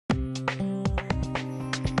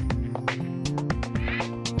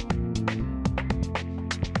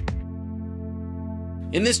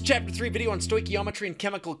In this Chapter 3 video on stoichiometry and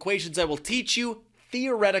chemical equations, I will teach you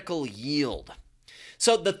theoretical yield.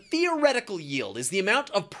 So the theoretical yield is the amount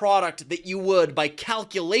of product that you would, by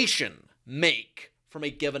calculation, make from a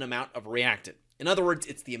given amount of reactant. In other words,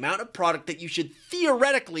 it's the amount of product that you should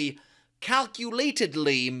theoretically,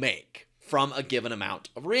 calculatedly make from a given amount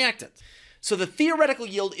of reactant. So the theoretical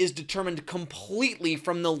yield is determined completely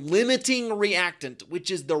from the limiting reactant,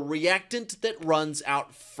 which is the reactant that runs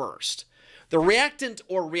out first. The reactant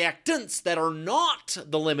or reactants that are not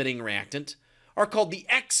the limiting reactant are called the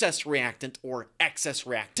excess reactant or excess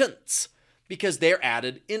reactants because they're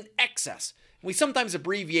added in excess. We sometimes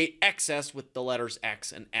abbreviate excess with the letters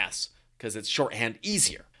X and S because it's shorthand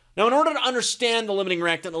easier. Now, in order to understand the limiting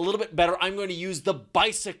reactant a little bit better, I'm going to use the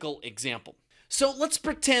bicycle example. So let's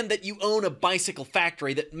pretend that you own a bicycle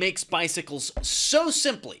factory that makes bicycles so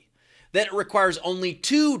simply that it requires only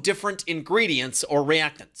two different ingredients or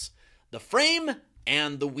reactants: the frame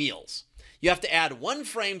and the wheels. You have to add one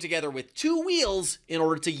frame together with two wheels in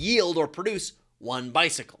order to yield or produce one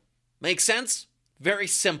bicycle. Make sense? Very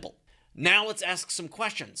simple. Now let's ask some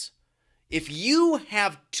questions. If you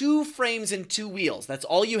have two frames and two wheels, that's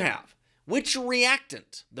all you have, which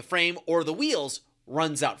reactant, the frame or the wheels,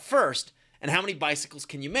 runs out first, and how many bicycles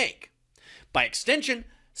can you make? By extension,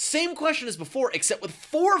 same question as before, except with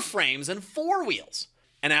 4 frames and 4 wheels.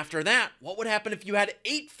 And after that, what would happen if you had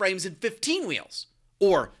 8 frames and 15 wheels?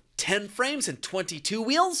 Or 10 frames and 22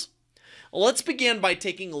 wheels? Let's begin by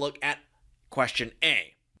taking a look at question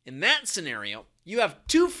A. In that scenario, you have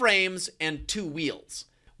 2 frames and 2 wheels.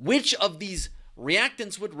 Which of these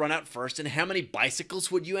reactants would run out first, and how many bicycles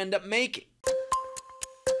would you end up making?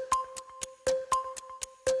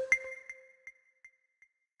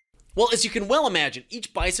 Well, as you can well imagine,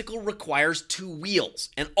 each bicycle requires 2 wheels,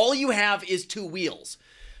 and all you have is 2 wheels.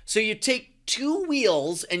 So you take 2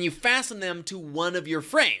 wheels and you fasten them to one of your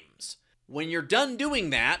frames. When you're done doing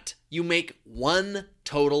that, you make 1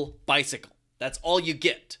 total bicycle. That's all you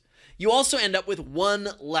get. You also end up with 1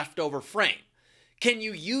 leftover frame. Can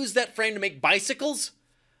you use that frame to make bicycles?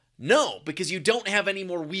 No, because you don't have any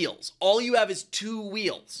more wheels. All you have is 2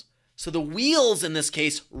 wheels. So the wheels in this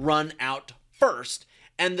case run out first,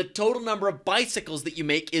 and the total number of bicycles that you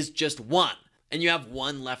make is just 1, and you have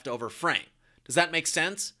 1 leftover frame. Does that make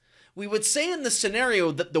sense? We would say in this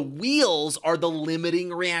scenario that the wheels are the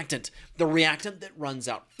limiting reactant, the reactant that runs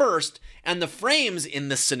out first, and the frames in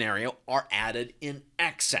this scenario are added in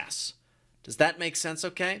excess. Does that make sense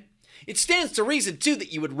okay? It stands to reason, too,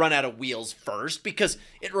 that you would run out of wheels first because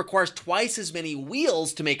it requires twice as many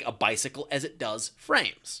wheels to make a bicycle as it does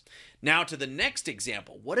frames. Now to the next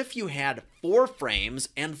example. What if you had 4 frames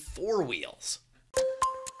and 4 wheels?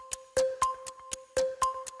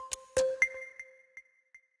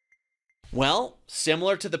 Well,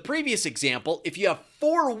 similar to the previous example, if you have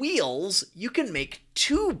 4 wheels, you can make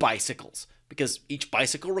 2 bicycles because each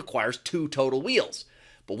bicycle requires 2 total wheels.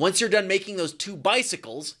 But once you're done making those 2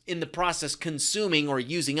 bicycles, in the process consuming or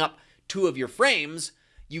using up 2 of your frames,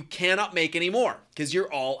 you cannot make any more because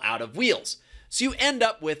you're all out of wheels. So you end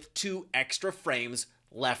up with 2 extra frames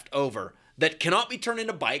left over that cannot be turned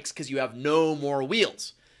into bikes because you have no more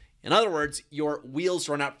wheels. In other words, your wheels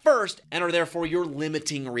run out first and are therefore your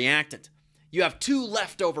limiting reactant. You have 2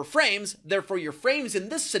 leftover frames, therefore your frames in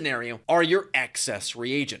this scenario are your excess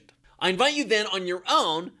reagent. I invite you then on your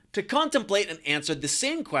own to contemplate and answer the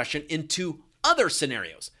same question in 2 other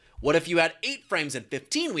scenarios. What if you had 8 frames and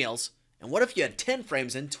 15 wheels? And what if you had 10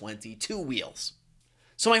 frames and 22 wheels?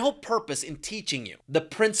 So my whole purpose in teaching you the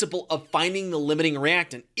principle of finding the limiting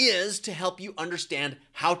reactant is to help you understand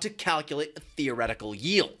how to calculate a theoretical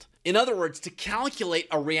yield. In other words, to calculate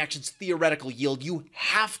a reaction's theoretical yield, you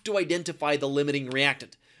have to identify the limiting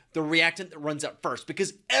reactant, the reactant that runs out first,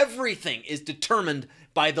 because everything is determined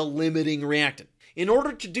by the limiting reactant. In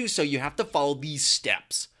order to do so, you have to follow these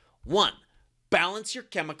steps. 1, balance your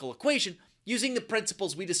chemical equation using the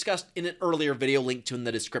principles we discussed in an earlier video linked to in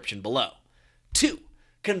the description below. 2,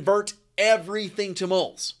 convert everything to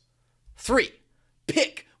moles. 3,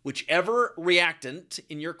 pick whichever reactant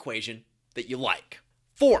in your equation that you like.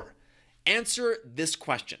 4, answer this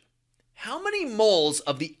question. How many moles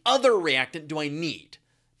of the other reactant do I need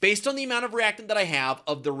based on the amount of reactant that I have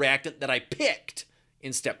of the reactant that I picked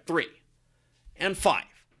in step 3? And 5,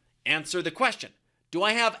 answer the question. Do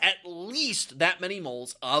I have at least that many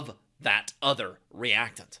moles of that other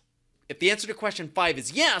reactant? If the answer to question 5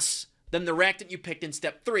 is yes, then the reactant you picked in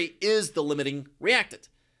step 3 is the limiting reactant.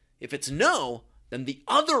 If it's no, then the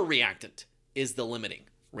other reactant is the limiting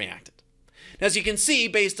reactant. Now, as you can see,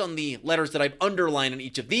 based on the letters that I've underlined in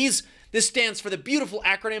each of these, this stands for the beautiful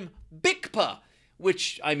acronym BICPA,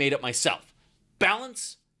 which I made up myself.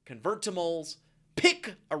 balance, convert to moles,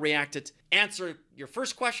 pick a reactant, answer your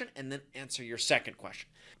first question, and then answer your second question.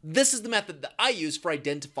 This is the method that I use for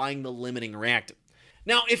identifying the limiting reactant.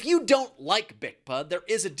 Now, if you don't like BICPA, there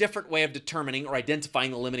is a different way of determining or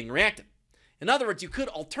identifying the limiting reactant. In other words, you could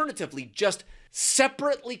alternatively just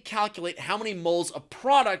separately calculate how many moles of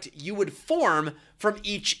product you would form from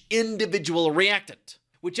each individual reactant.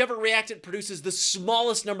 Whichever reactant produces the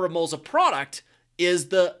smallest number of moles of product is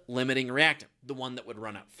the limiting reactant, the one that would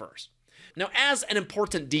run out first. Now, as an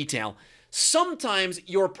important detail, sometimes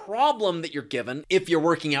your problem that you're given, if you're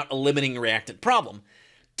working out a limiting reactant problem,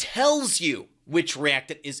 tells you which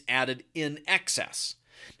reactant is added in excess.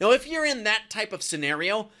 Now, if you're in that type of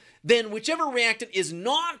scenario, then whichever reactant is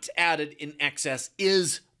not added in excess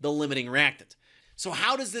is the limiting reactant. So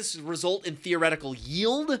how does this result in theoretical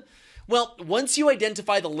yield? Well, once you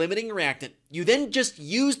identify the limiting reactant, you then just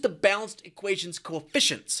use the balanced equation's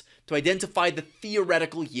coefficients to identify the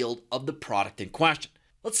theoretical yield of the product in question.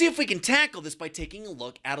 Let's see if we can tackle this by taking a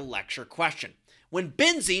look at a lecture question. When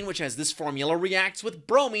benzene, which has this formula, reacts with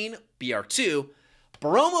bromine, Br2,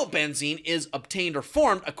 bromobenzene is obtained or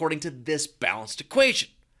formed according to this balanced equation.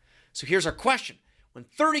 So here's our question. When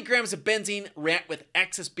 30 grams of benzene react with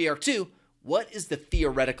excess Br2, what is the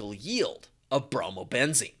theoretical yield of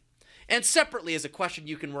bromobenzene? And separately, as a question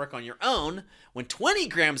you can work on your own, when 20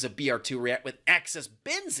 grams of Br2 react with excess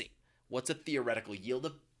benzene, what's a theoretical yield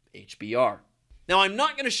of HBr? Now, I'm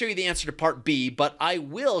not going to show you the answer to part B, but I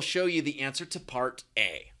will show you the answer to part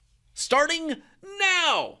A. Starting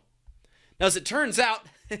now! Now, as it turns out,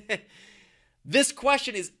 this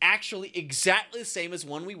question is actually exactly the same as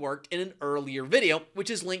one we worked in an earlier video, which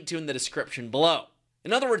is linked to in the description below.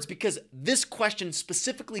 In other words, because this question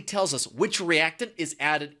specifically tells us which reactant is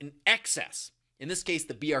added in excess, in this case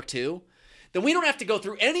the Br2, then we don't have to go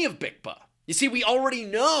through any of BICPA. You see, we already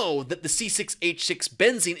know that the C6H6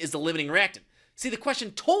 benzene is the limiting reactant. See, the question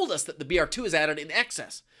told us that the Br2 is added in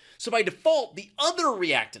excess. So by default, the other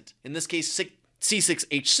reactant, in this case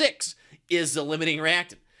C6H6, is the limiting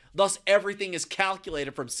reactant. Thus, everything is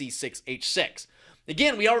calculated from C6H6.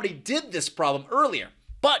 Again, we already did this problem earlier,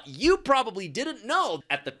 but you probably didn't know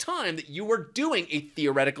at the time that you were doing a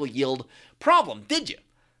theoretical yield problem, did you?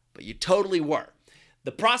 But you totally were.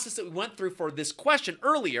 The process that we went through for this question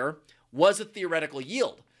earlier was a theoretical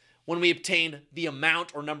yield. When we obtained the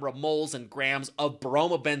amount or number of moles and grams of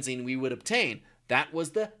bromobenzene we would obtain, that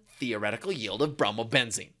was the theoretical yield of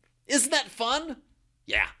bromobenzene. Isn't that fun?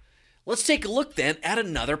 Yeah. Let's take a look then at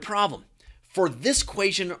another problem. For this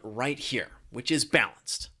equation right here, which is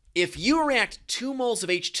balanced, if you react 2 moles of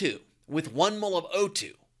H2 with 1 mole of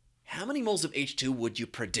O2, how many moles of H2 would you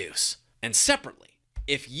produce? And separately,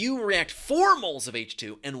 if you react 4 moles of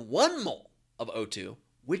H2 and 1 mole of O2,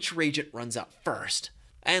 which reagent runs out first?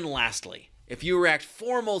 And lastly, if you react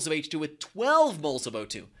 4 moles of H2 with 12 moles of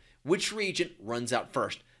O2, which reagent runs out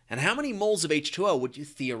first? And how many moles of H2O would you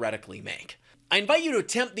theoretically make? I invite you to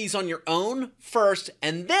attempt these on your own first,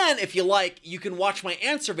 and then, if you like, you can watch my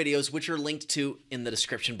answer videos, which are linked to in the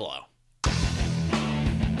description below.